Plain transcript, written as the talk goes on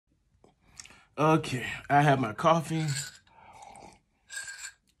Okay, I have my coffee.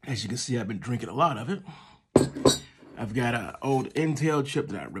 As you can see, I've been drinking a lot of it. I've got an old Intel chip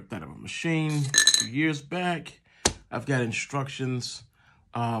that I ripped out of a machine a few years back. I've got instructions.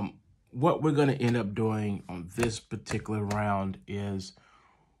 What we're going to end up doing on this particular round is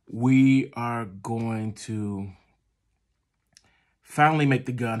we are going to finally make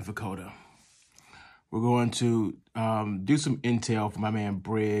the gun for Coda. We're going to do some intel for my man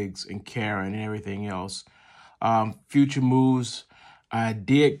Briggs and Karen and everything else. Future moves, I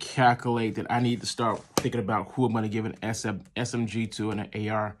did calculate that I need to start thinking about who I'm going to give an SMG to and an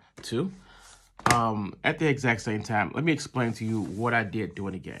AR to. At the exact same time, let me explain to you what I did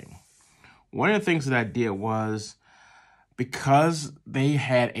during the game. One of the things that I did was, because they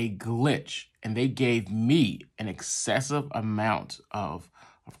had a glitch and they gave me an excessive amount of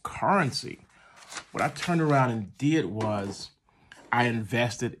currency, what I turned around and did was I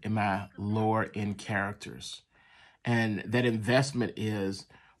invested in my lower end characters. And that investment is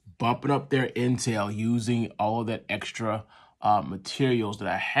bumping up their intel using all of that extra materials that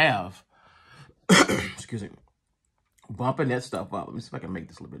I have. Excuse me. Bumping that stuff up. Let me see if I can make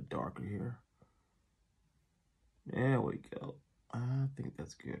this a little bit darker here. There we go. I think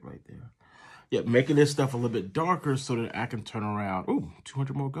that's good right there. Yeah, making this stuff a little bit darker so that I can turn around. Ooh,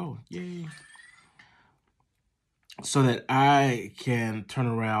 200 more gold. Yay. So that I can turn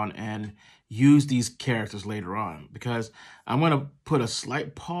around and use these characters later on. Because I'm going to put a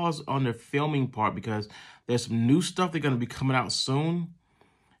slight pause on the filming part because there's some new stuff that's going to be coming out soon.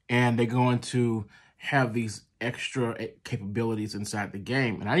 And they're going to have these extra capabilities inside the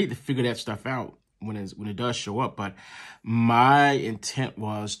game. And I need to figure that stuff out when it does show up. But my intent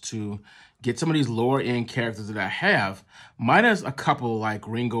was to get some of these lower end characters that I have, minus a couple like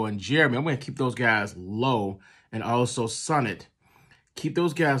Ringo and Jeremy. I'm going to keep those guys low, and also Sonnet. Keep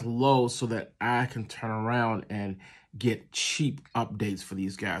those guys low so that I can turn around and get cheap updates for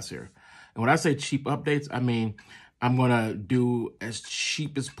these guys here. And when I say cheap updates, I mean I'm going to do as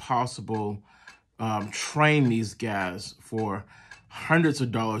cheap as possible, train these guys for hundreds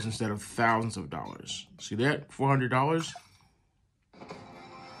of dollars instead of thousands of dollars. See that? $400.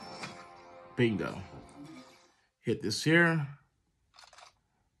 Bingo. Hit this here.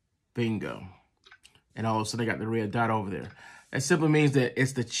 Bingo. And all of a sudden, I got the red dot over there. That simply means that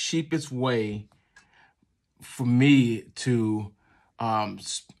it's the cheapest way for me to,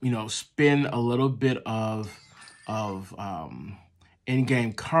 spend a little bit of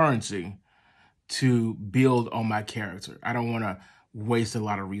in-game currency to build on my character. I don't want to waste a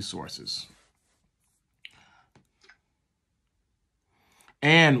lot of resources.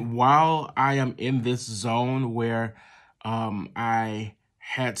 And while I am in this zone where I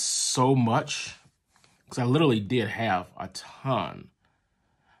had so much, because I literally did have a ton.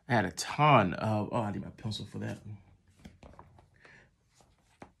 I had a ton of, oh, I need my pencil for that.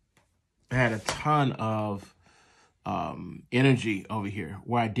 I had a ton of energy over here.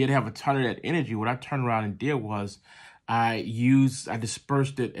 Where I did have a ton of that energy, what I turned around and did was I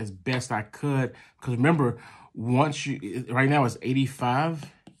dispersed it as best I could. Because remember, right now it's 85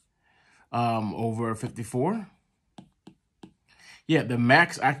 over 54. Yeah, the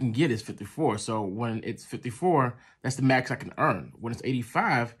max I can get is 54. So when it's 54, that's the max I can earn. When it's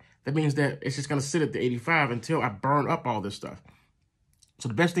 85, that means that it's just going to sit at the 85 until I burn up all this stuff. So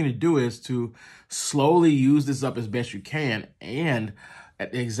the best thing to do is to slowly use this up as best you can. And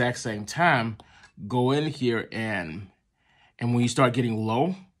at the exact same time, go in here and when you start getting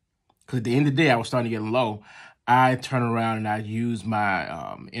low, because at the end of the day, I was starting to get low, I turn around and I use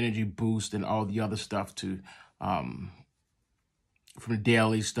my energy boost and all the other stuff to... from the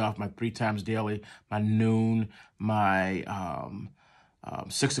daily stuff, my 3 times daily, my noon, my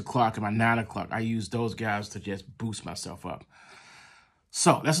 6 o'clock, and my 9 o'clock. I use those guys to just boost myself up.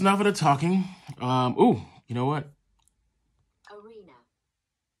 So that's enough of the talking. Ooh, you know what? Arena.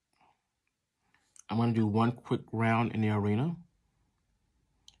 I'm going to do one quick round in the arena.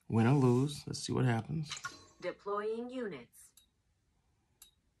 Win or lose. Let's see what happens. Deploying units.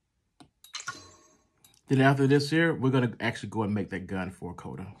 Then after this here, we're going to actually go and make that gun for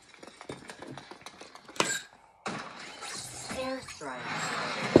Coda. Airstrike.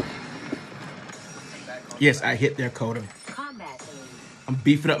 Yes, I hit their Coda. Combat aid. I'm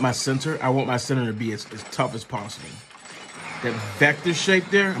beefing up my center. I want my center to be as tough as possible. That vector shape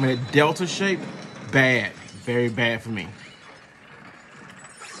there, that delta shape, bad. Very bad for me.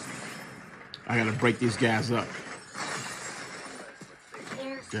 I got to break these guys up.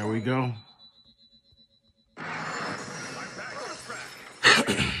 There we go.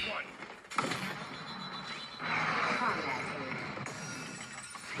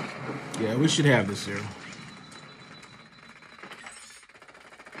 Yeah, we should have this here.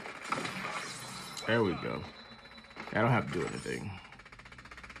 There we go. I don't have to do anything.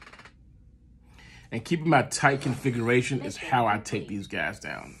 And keeping my tight configuration is how I take these guys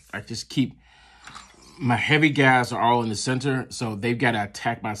down. I just keep my heavy guys are all in the center, so they've got to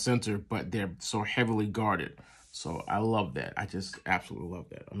attack my center, but they're so heavily guarded. So I love that. I just absolutely love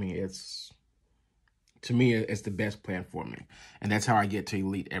that. I mean, to me, it's the best plan for me. And that's how I get to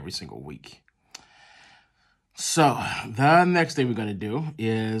Elite every single week. So the next thing we're going to do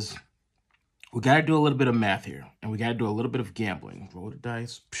is we got to do a little bit of math here. And we got to do a little bit of gambling. Roll the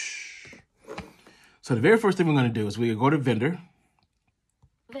dice. So the very first thing we're going to do is we're going to go to vendor.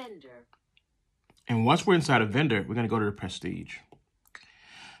 Vendor. And once we're inside of vendor, we're going to go to the prestige.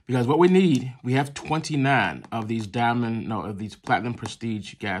 Because what we need, we have 29 of these of these platinum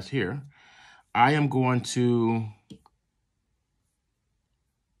prestige guys here. I am going to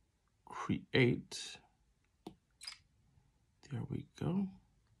create, there we go.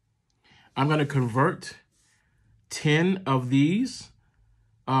 I'm going to convert 10 of these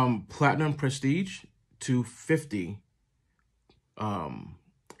platinum prestige to 50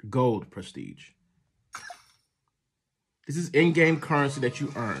 gold prestige. This is in-game currency that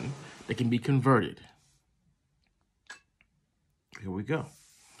you earn that can be converted. Here we go.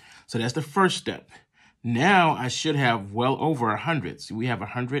 So that's the first step. Now I should have well over 100. See, we have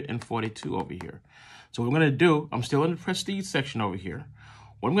 142 over here. So what I'm going to do, I'm still in the prestige section over here.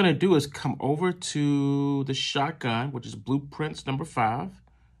 What I'm going to do is come over to the shotgun, which is blueprints number 5.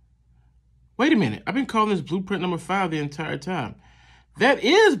 Wait a minute. I've been calling this blueprint number 5 the entire time. That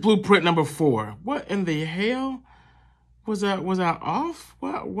is blueprint number 4. What in the hell? Was I off?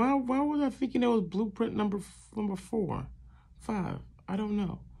 Why was I thinking it was blueprint number 4? 5. I don't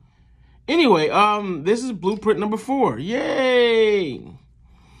know. Anyway, this is blueprint number 4. Yay!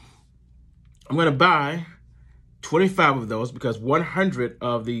 I'm gonna buy 25 of those because 100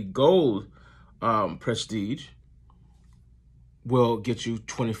 of the gold prestige will get you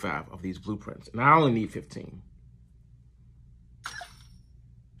 25 of these blueprints. And I only need 15.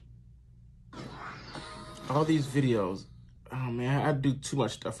 All these videos, oh man, I do too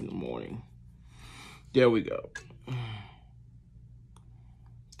much stuff in the morning. There we go.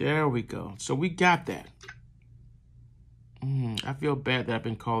 There we go. So we got that. I feel bad that I've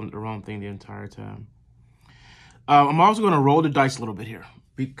been calling it the wrong thing the entire time. I'm also going to roll the dice a little bit here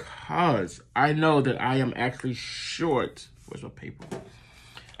because I know that I am actually short. Where's my paper?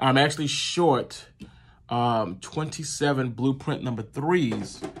 I'm actually short 27 blueprint number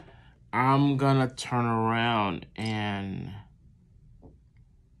 3s. I'm going to turn around and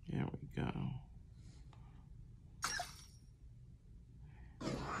there we go.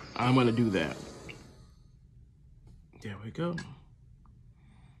 I'm going to do that. There we go.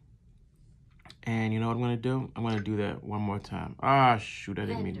 And you know what I'm going to do? I'm going to do that one more time. Ah, shoot, I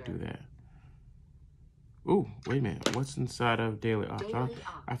didn't mean to do that. Ooh, wait a minute. What's inside of daily ops?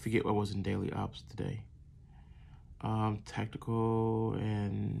 I forget what was in daily ops today. Tactical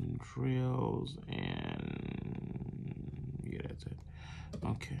and drills and yeah, that's it.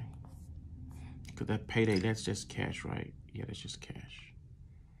 Okay. Because that payday, that's just cash, right? Yeah, that's just cash.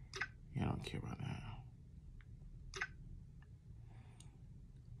 Yeah, I don't care about that.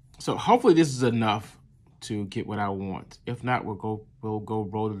 So hopefully this is enough to get what I want. If not, we'll go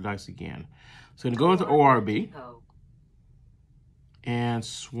roll the dice again. So I'm gonna go into ORB and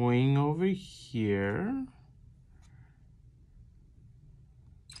swing over here.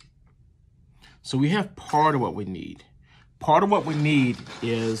 So we have part of what we need. Part of what we need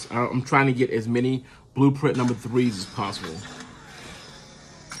is, I'm trying to get as many blueprint number 3s as possible.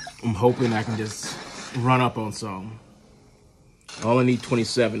 I'm hoping I can just run up on some. I only need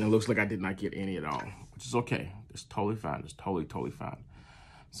 27. It looks like I did not get any at all, which is okay. It's totally fine. It's totally fine.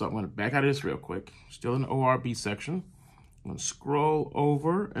 So I'm going to back out of this real quick. Still in the ORB section. I'm going to scroll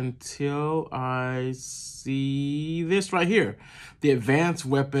over until I see this right here. The Advanced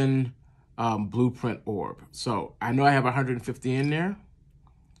Weapon Blueprint Orb. So I know I have 150 in there.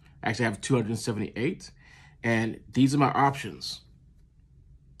 Actually, I have 278. And these are my options.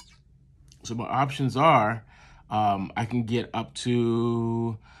 So my options are, I can get up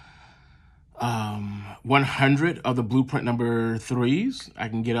to 100 of the blueprint number 3s. I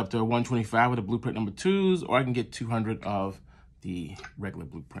can get up to 125 of the blueprint number 2s, or I can get 200 of the regular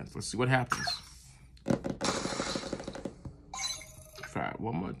blueprints. Let's see what happens. Try it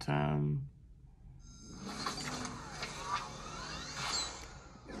one more time.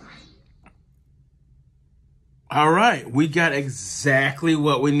 All right, we got exactly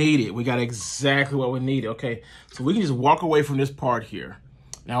what we needed. Okay, so we can just walk away from this part here.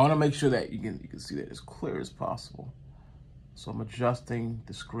 Now I want to make sure that you can see that as clear as possible. So I'm adjusting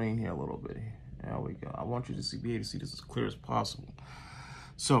the screen here a little bit. There we go. I want you to be able to see this as clear as possible.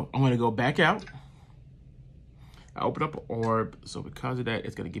 So I'm going to go back out. I open up an orb. So because of that,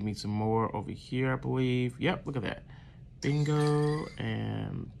 it's going to give me some more over here, I believe. Yep, look at that. Bingo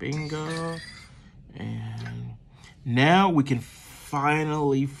and bingo. And now we can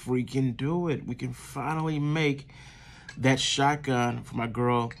finally freaking do it. We can finally make that shotgun for my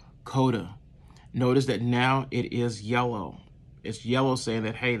girl, Coda. Notice that now it is yellow. It's yellow saying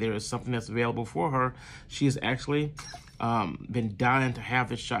that, hey, there is something that's available for her. She has actually been dying to have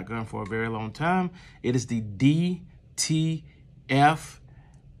this shotgun for a very long time. It is the DTF-SG.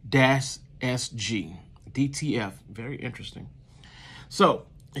 DTF, very interesting. So,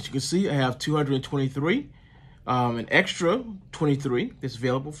 as you can see, I have 223. An extra 23 that's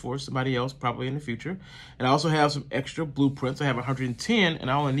available for somebody else probably in the future. And I also have some extra blueprints. I have 110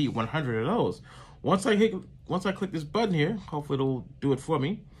 and I only need 100 of those. Once I click this button here, hopefully it'll do it for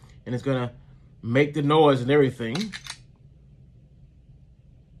me. And it's gonna make the noise and everything.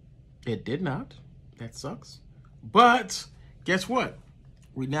 It did not. That sucks. But guess what?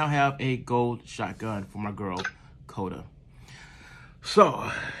 We now have a gold shotgun for my girl, Coda.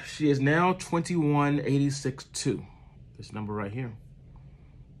 So, she is now 2186-2. This number right here.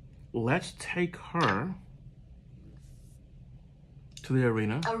 Let's take her to the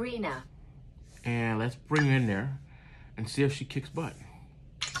arena. And let's bring her in there and see if she kicks butt.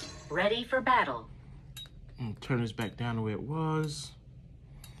 Ready for battle. Turn this back down the way it was.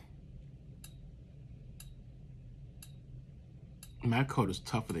 My Coda's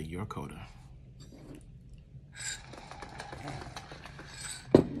tougher than your Coda.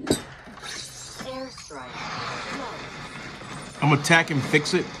 I'm gonna attack him,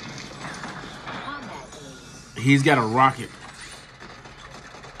 fix it. He's got a rocket.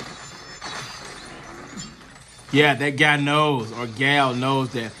 Yeah, that guy knows, or gal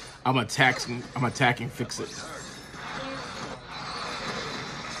knows that I'm attacking, fix it.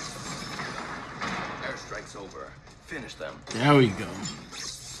 Airstrike's over. Finish them. There we go.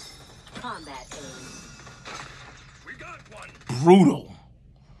 Combat aim. We got one. Brutal.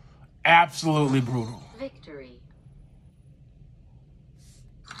 Absolutely brutal. Victory.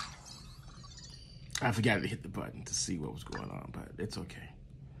 I forgot to hit the button to see what was going on, but it's okay.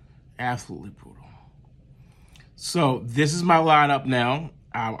 Absolutely brutal. So this is my lineup now.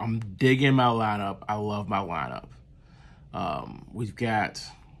 I'm digging my lineup. I love my lineup. We've got,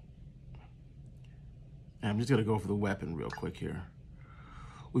 and I'm just gonna go for the weapon real quick here.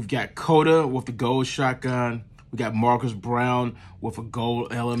 We've got Coda with the gold shotgun. We got Marcus Brown with a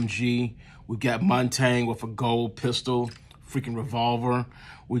gold LMG. We got Montaigne with a gold pistol, freaking revolver.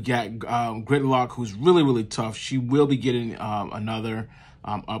 We got Gridlock, who's really, really tough. She will be getting another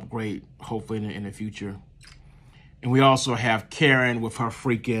upgrade, hopefully in the future. And we also have Karen with her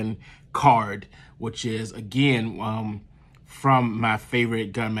freaking card, which is, again, from my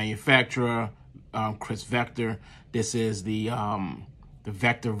favorite gun manufacturer, Chris Vector. This is the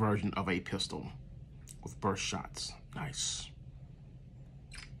Vector version of a pistol with burst shots. Nice.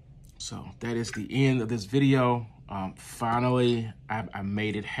 So that is the end of this video. Finally, I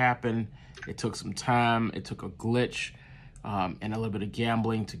made it happen. It took some time. It took a glitch and a little bit of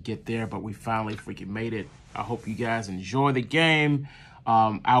gambling to get there, but we finally freaking made it. I hope you guys enjoy the game.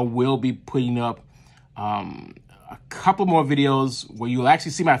 I will be putting up a couple more videos where you'll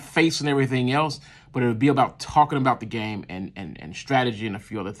actually see my face and everything else, but it'll be about talking about the game and strategy and a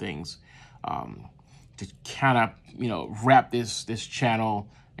few other things to kind of, you know, wrap this channel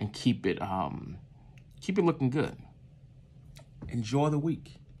and keep it looking good. Enjoy the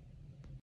week.